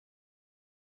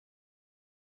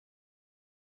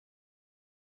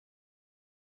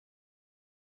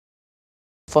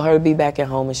For her to be back at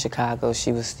home in Chicago,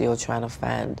 she was still trying to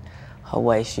find her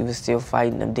way. She was still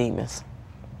fighting them demons.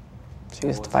 She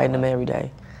was fighting them every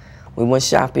day. We went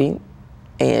shopping,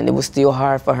 and it was still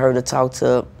hard for her to talk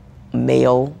to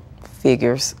male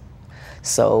figures.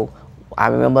 So I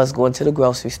remember us going to the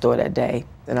grocery store that day,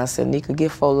 and I said, Nika,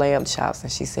 get 4 lamb chops.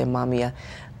 And she said, Mommy,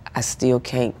 I still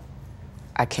can't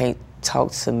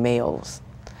talk to males.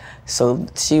 So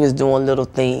she was doing little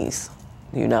things,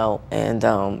 you know,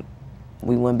 and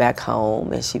we went back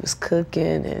home, and she was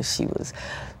cooking, and she was,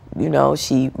 you know,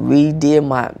 she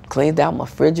cleaned out my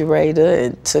refrigerator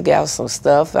and took out some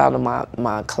stuff out of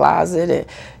my closet, and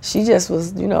she just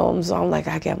was, you know, so I'm like,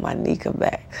 I got my Nika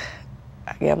back.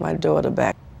 I got my daughter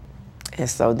back. And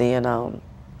so then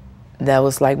that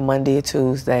was like Monday or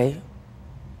Tuesday.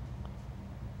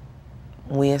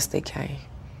 Wednesday came.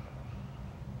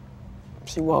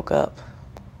 She woke up.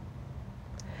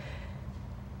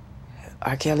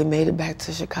 R. Kelly made it back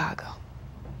to Chicago.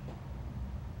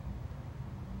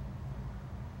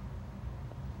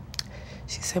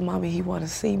 She said, Mommy, he want to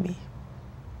see me.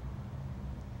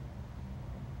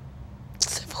 I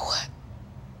said, for what?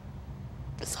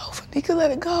 It's over, Nika,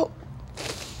 let it go.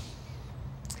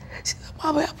 She said,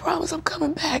 Mommy, I promise I'm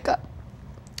coming back.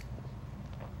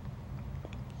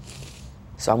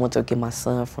 So I went to get my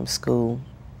son from school,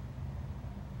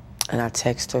 and I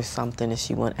texted her something, and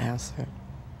she wouldn't answer.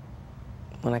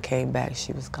 When I came back,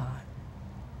 she was gone.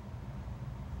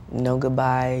 No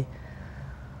goodbye,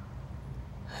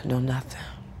 no nothing.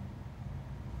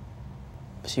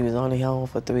 She was only home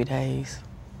for 3 days.